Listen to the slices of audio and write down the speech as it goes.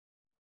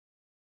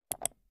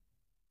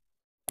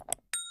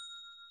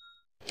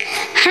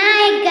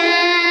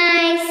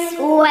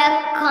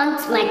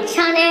to my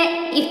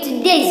channel. If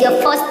today is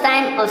your first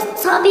time of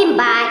stopping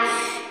by,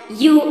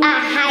 you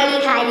are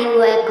highly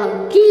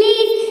welcome.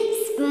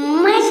 Please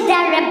smash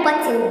that red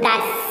button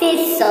that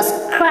says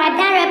subscribe,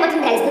 that red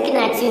button that is looking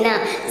at you now.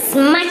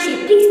 Smash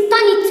it, please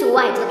turn it to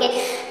white, okay?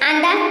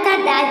 And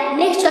after that,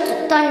 make sure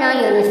to turn on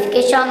your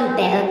notification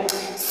bell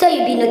so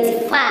you'll be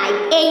notified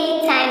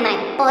anytime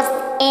I post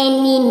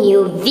any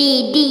new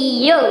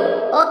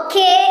video,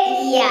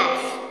 okay?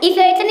 Yeah. If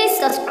you're a returning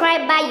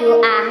subscriber, you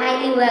are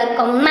highly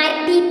welcome.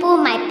 My people,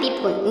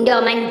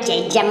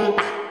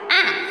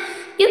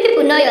 you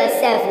people know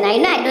yourself now.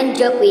 You know I don't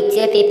joke with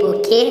you people,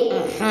 okay?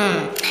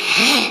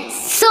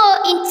 So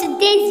in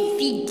today's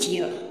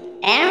video,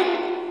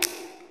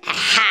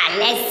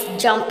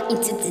 let's jump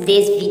into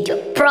today's video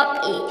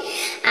properly.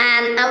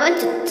 I want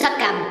to talk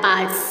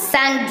about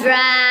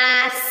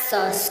Sandra'S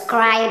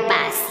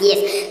subscribers.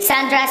 Yes,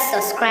 Sandra'S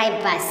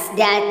subscribers.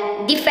 There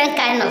are different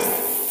kind of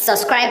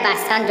subscribers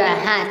Sandra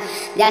has.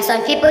 There are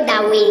some people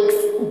that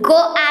will go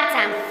out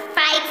and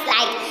fight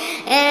like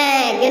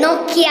they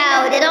don't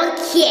care.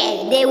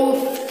 They will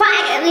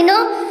fight, you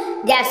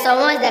know. There are some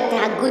ones that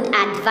are good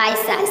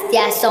advisors.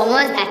 There are some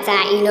ones that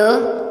are, you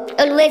know,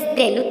 always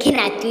there looking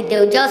at you.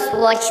 They'll just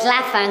watch,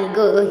 laugh and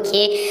go,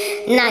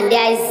 okay? Now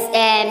there is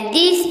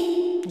this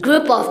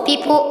group of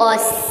people or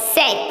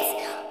set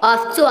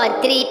of 2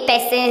 or 3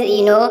 persons,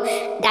 you know,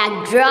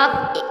 that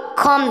drop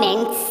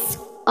comments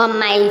on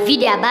my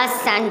video about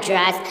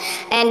Sandra'S,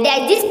 and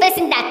there's this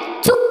person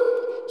that took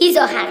his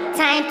or her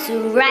time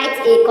to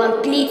write a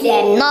complete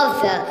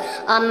novel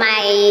on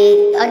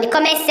the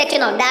comment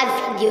section of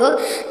that video.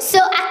 So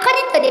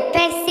according to the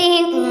person,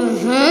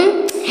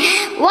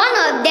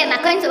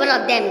 according to one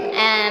of them,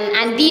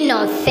 I'm being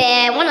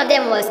unfair. One of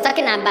them was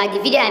talking about the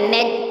video I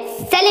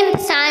made telling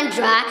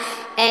Sandra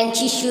and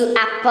she should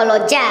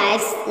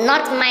apologize,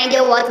 not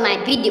minding what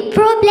might be the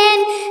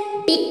problem,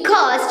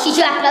 because she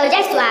should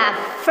apologize to her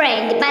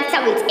friend,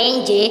 Banter with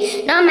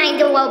AJ, not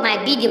minding what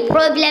might be the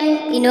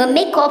problem, you know,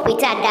 make up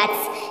with her that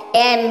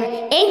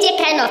AJ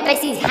kind of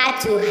person is hard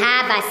to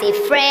have as a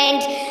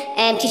friend,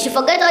 and she should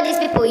forget all these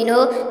people, you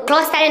know,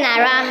 clustering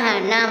around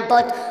her now,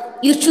 but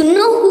you should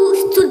know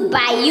who stood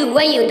by you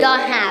when you don't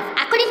have.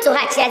 According to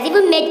her, she has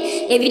even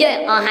made a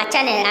video on her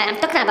channel, I'm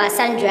talking about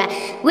Sandra,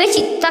 where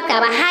she talked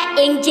about how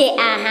AJ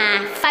and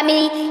her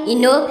family, you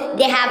know,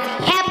 they have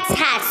helped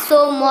her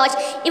so much,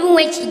 even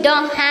when she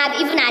don't have,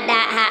 even at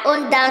her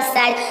own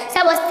downside. So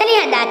I was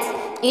telling her that,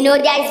 you know,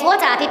 there is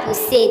what our people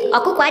said.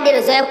 Like,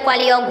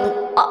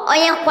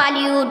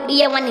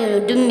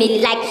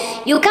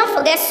 you can't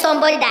forget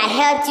somebody that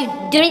helped you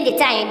during the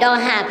time you don't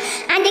have.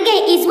 And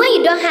again, it's when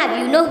you don't have,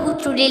 you know who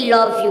truly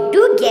love you.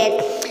 Do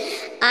get.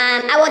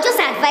 I was just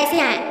advising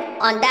her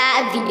on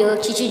that video,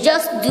 she should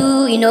just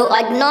do, you know,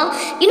 ignore.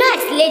 You know,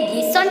 as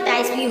ladies,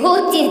 sometimes we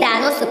hold things that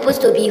are not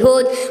supposed to be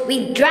held.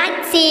 We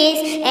drag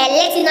things and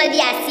let it not be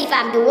as if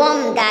I'm the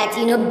one that,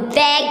 you know,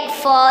 beg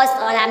first,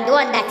 or I'm the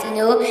one that, you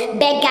know,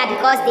 beg her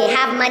because they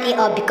have money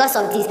or because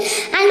of this.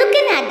 And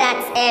looking at that,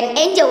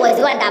 Angel was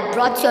the one that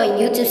brought you on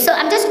YouTube. So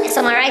I'm just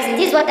summarizing.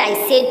 This is what I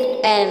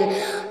said.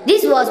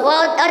 This was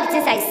all the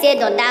things I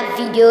said on that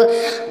video,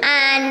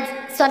 and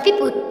some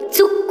people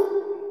took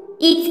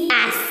it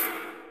as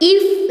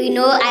if, you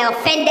know, I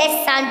offended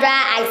Sandra,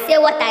 I say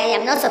what I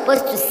am not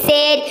supposed to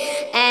say,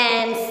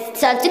 and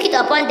some took it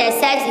upon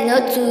themselves, you know,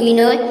 to, you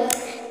know,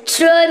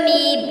 throw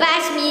me,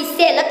 bash me,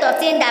 say a lot of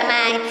things that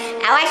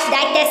why should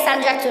I tell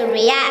Sandra to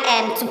react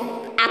and to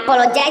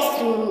apologize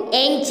to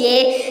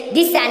AJ,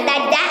 this and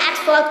that. That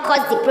actually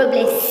caused the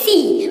problem.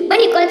 See, when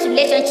it comes to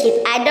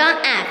relationship, I don't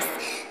ask.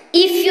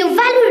 If you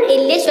value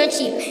a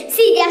relationship,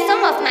 see, there are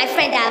some of my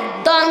friends that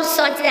have done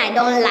something I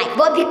don't like,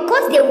 but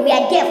because they were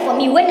there for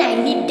me when I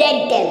needed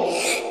them,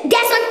 there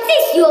are some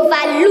things you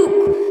overlook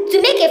to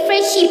make a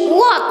friendship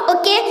work,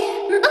 okay?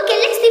 Okay,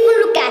 let's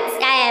even look at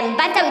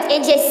Banter with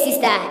AJ's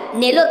sister,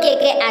 Nelo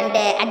Keke, and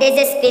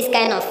ADAEZE'S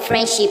kind of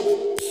friendship.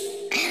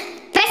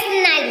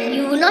 Personally,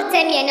 you will not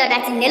tell me any other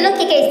thing. Nelo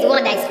Keke is the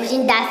one that is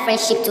pushing that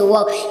friendship to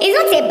work. It's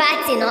not a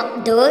bad thing,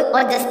 though,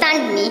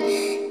 understand me.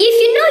 If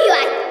you know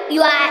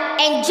you are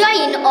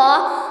enjoying,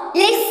 or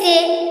let's say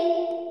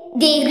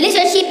the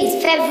relationship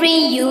is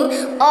favoring you,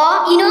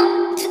 or, you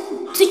know,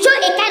 to show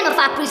a kind of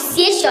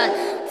appreciation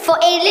for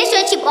a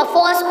relationship or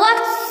for what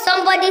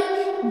somebody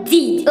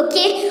did,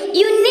 okay,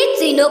 you need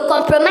to, you know,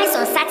 compromise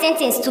on certain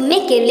things to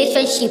make a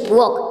relationship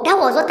work. That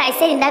was what I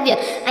said in that video,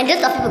 and a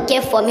lot of people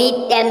came for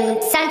me.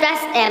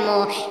 Sandra'S,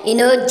 you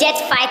know, jet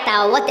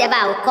fighter or whatever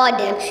I will call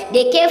them,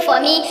 they came for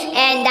me,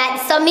 and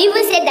that some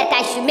even said that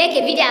I should make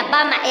a video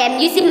about my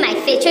using my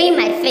face, showing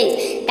my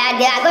face, that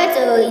they are going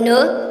to, you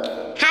know,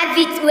 have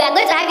it, we are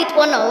going to have it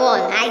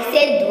one-on-one. I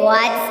said,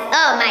 what?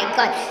 Oh my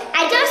god,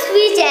 I just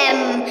wish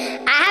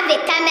I have a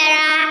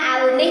camera,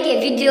 I will make a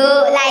video.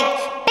 Like,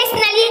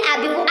 personally,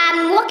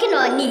 I'm working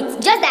on it,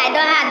 just that I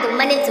don't have the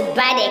money to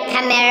buy the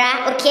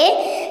camera,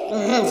 okay?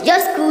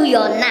 Just cool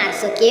your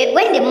nerves, okay?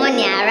 When the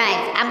money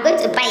arrives, I'm going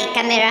to buy a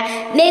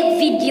camera, make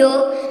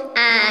video,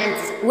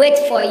 and wait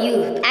for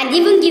you, and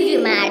even give you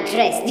my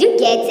address. You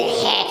get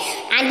hair,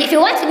 and And if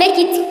you want to make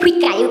it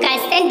quicker, you can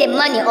send the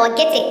money or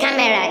get a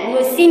camera. You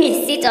will see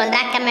me sit on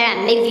that camera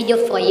and make video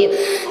for you.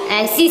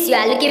 And since you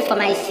are looking for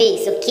my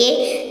face,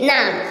 okay?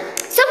 Now,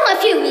 some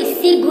of you will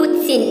see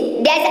good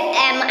thing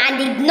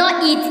and ignore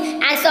it,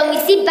 and some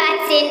will see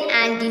bad thing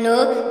and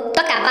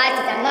talk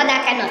about it. I'm not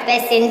that kind of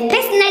person.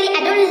 Personally,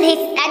 I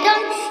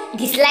don't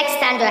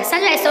dislike Sandra.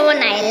 Sandra is someone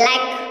I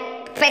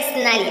like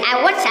personally.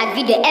 I watch her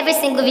video, every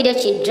single video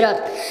she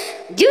drops.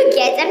 Do you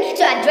get? I'm here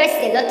to address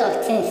a lot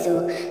of things,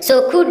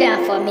 so cool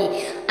down for me.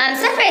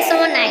 Sandra is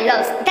someone I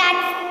love.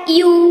 That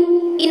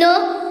you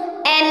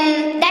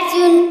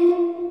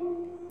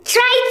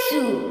try to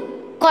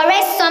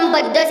correct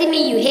somebody doesn't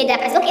mean you hate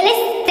that person. Okay,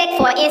 let's take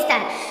for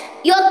instance,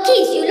 your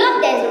kids, you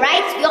love them,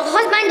 right? Your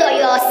husband or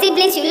your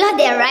siblings, you love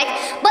them, right?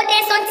 But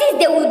there's some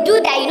things they will do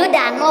that you know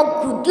that are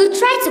not good. You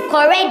try to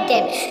correct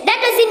them. That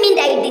doesn't mean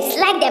that you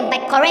dislike them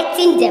by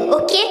correcting them,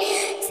 okay?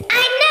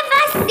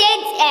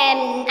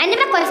 I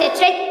never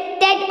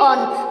concentrated on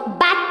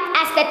bad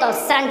aspect of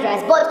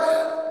Sandra's, but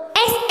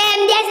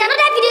there's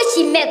another video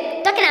she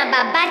made talking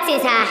about bad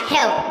things her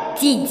help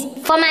did,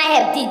 former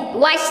help did,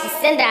 why she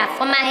sent her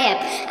former help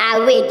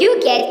away. Do you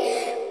get?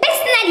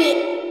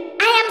 Personally,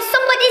 I am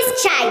somebody's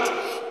child.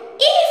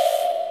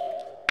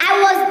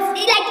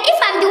 If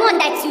I'm the one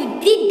that you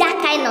did that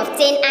kind of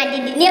thing and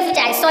in the near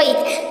future I saw it,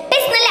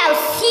 personally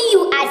I'll see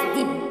you as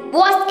the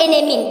worst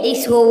enemy in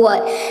this whole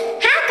world.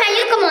 How can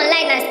you come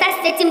online and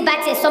start stating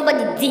bad things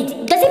somebody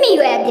did? Doesn't mean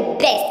you are the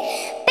best.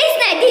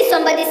 Personally, this is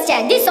somebody's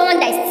child. This is someone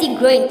that is still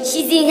growing.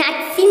 She's in her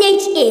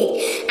teenage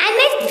age. I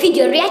made a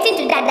video reacting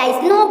to that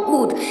is not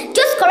good.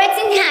 Just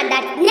correcting her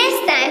that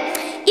next time,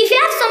 if you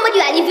have somebody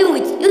you are living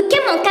with, you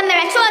came on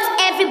camera, show us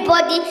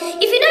everybody.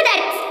 If you know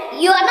that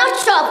you are not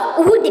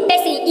sure who the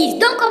person is,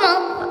 don't come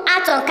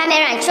out on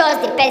camera and show us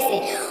the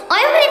person. Or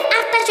even if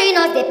after showing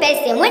us the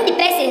person, when the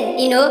person,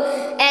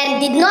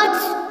 did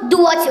not do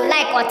what you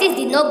like or things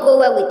did not go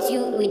well with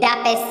you, with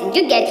that person,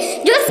 you get,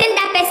 just send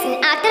that person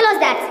out, tell us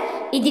that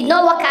it did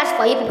not work out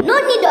for you. No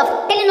need of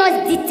telling us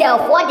detail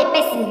of what the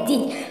person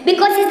did,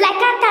 because it's like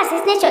character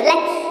assassination.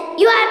 Like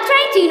you are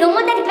trying to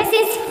monitor the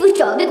person's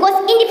future, because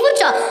in the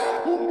future,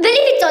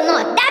 believe it or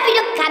not, that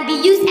video can be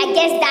used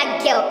against that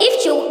girl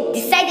if she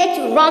decided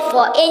to run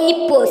for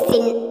any post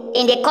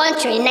in the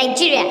country, in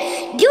Nigeria.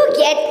 Do you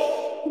get?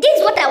 This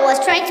is what I was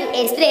trying to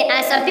explain,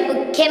 and some people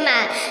came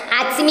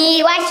at me,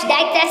 why should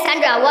I tell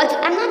Sandra what to?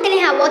 I'm not telling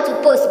her what to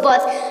post,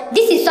 but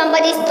this is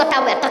somebody's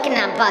daughter we're talking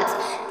about.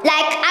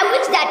 Like, I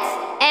wish that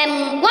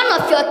one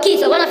of your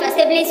kids or one of your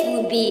siblings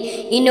would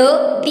be,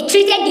 be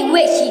treated the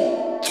way she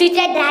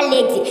treated that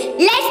lady.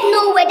 Let's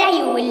know whether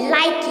you will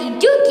like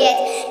it. Do you get?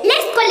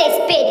 Let's call a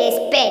spade,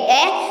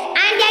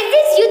 And there's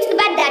this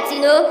YouTuber that,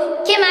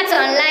 came out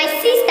online,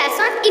 sister,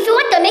 if you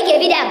want to make a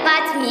video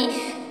about me,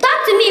 talk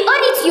to me,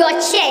 own it to your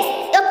chest,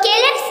 okay?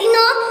 Let's,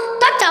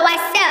 talk to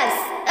ourselves,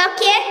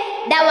 okay?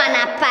 That one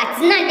apart.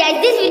 Now,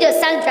 there's this video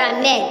Sandra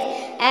made.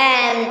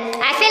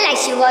 I feel like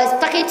she was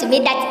talking to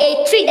me that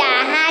a tree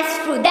that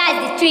has fruit, that's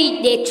the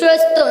tree they throw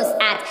stones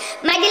at.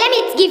 Maggie, let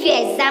me give you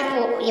an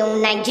example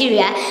in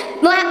Nigeria.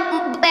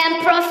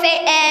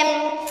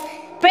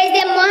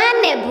 President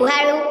Muhammad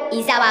Buhari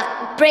is our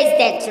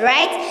president,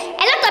 right?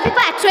 A lot of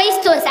people are throwing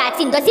stones at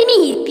him. Does it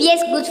mean he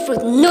bears good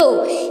fruit?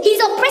 No. He's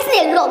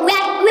oppressing a lot. We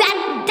are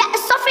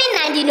suffering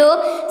and,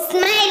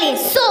 smiling.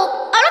 So,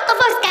 a lot of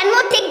us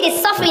cannot take the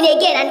suffering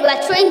again and we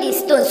are throwing the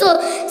stone. So,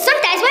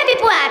 sometimes when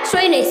people are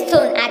throwing a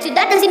stone at you,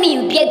 that doesn't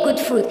mean you bear good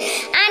fruit.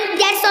 And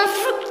there are some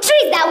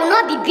trees that will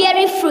not be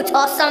bearing fruit,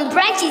 or some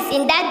branches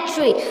in that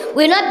tree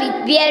will not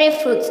be bearing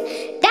fruit.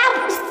 That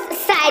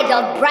side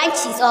of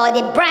branches or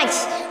the branch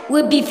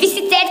will be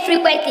visited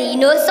frequently.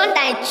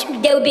 Sometimes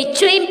they will be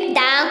trimmed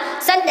down,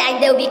 sometimes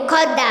they will be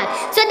cut down.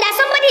 So that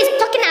somebody is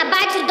talking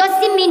about you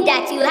doesn't mean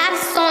that you have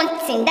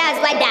something.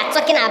 That's why they are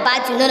talking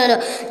about you. No.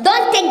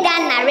 Don't take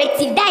that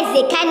narrative. That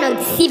is a kind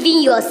of deceiving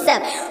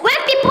yourself. When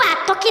people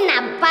are talking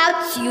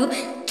about you,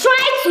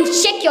 try to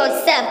shake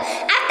yourself.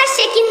 After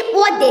shaking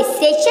what they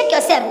say, shake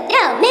yourself.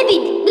 Yeah, maybe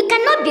you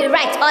cannot be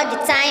right all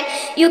the time.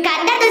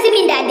 That doesn't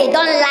mean that they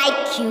don't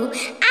like you.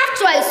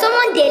 After all,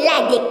 someone they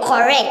like, they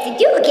correct.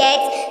 Do you get?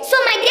 So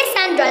my dear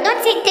Sandra,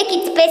 don't take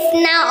it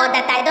personal or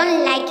that I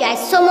don't like you. I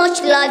so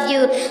much love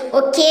you,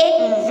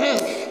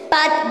 okay?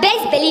 But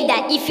best believe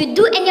that if you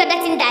do any other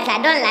thing that I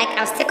don't like,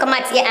 I'll still come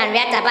out here and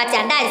react about it.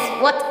 And that is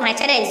what my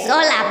channel is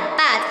all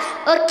about.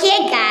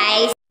 Okay,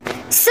 guys?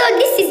 So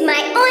this is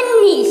my own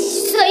niche.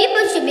 So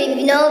people should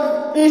be,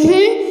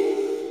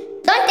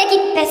 don't take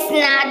it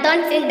personal.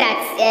 Don't think that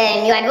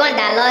you are the one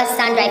that loves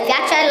Sandra. If you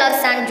actually love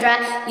Sandra,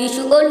 you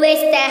should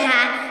always tell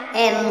her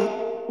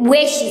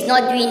where she's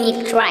not doing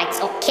it right.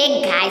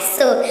 Okay, guys?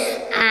 So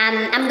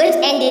I'm going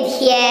to end it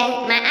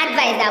here. My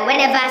advice that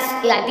whenever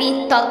you are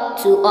being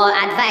talked to or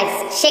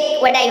advised,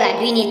 check whether you are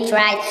doing it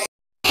right.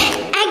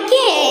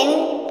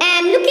 Again,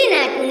 looking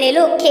at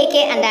Nelo, KK,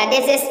 and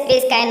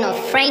ADAEZE'S kind of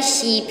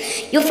friendship,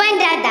 you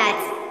find out that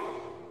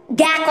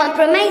they are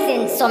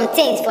compromising some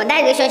things for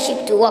that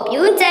relationship to work. You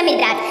won't tell me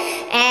that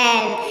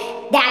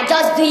they are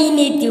just doing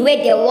it the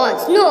way they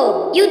want.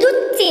 No, you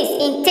do things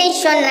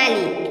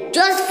intentionally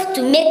just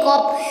to make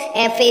up for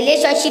a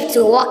relationship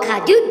to work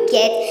out. You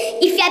get?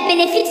 If you are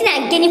benefiting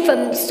and gaining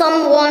from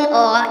someone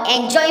or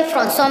enjoying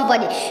from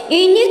somebody,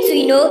 you need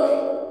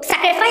to,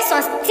 sacrifice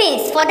some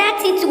things for that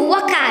thing to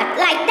work out.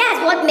 Like,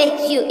 that's what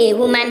makes you a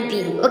human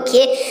being.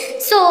 Okay,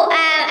 so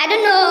I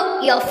don't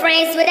know your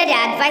friends whether they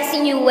are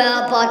advising you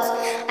well, but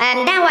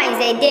that one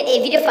is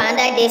a video for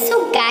another day.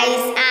 So guys,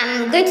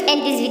 I'm going to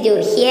end this video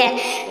here.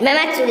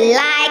 Remember to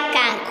like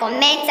and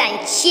comment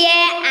and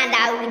share, and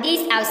with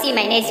this I'll see you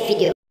in my next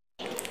video.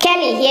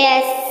 Kelly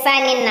here,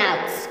 signing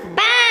out.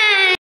 Bye.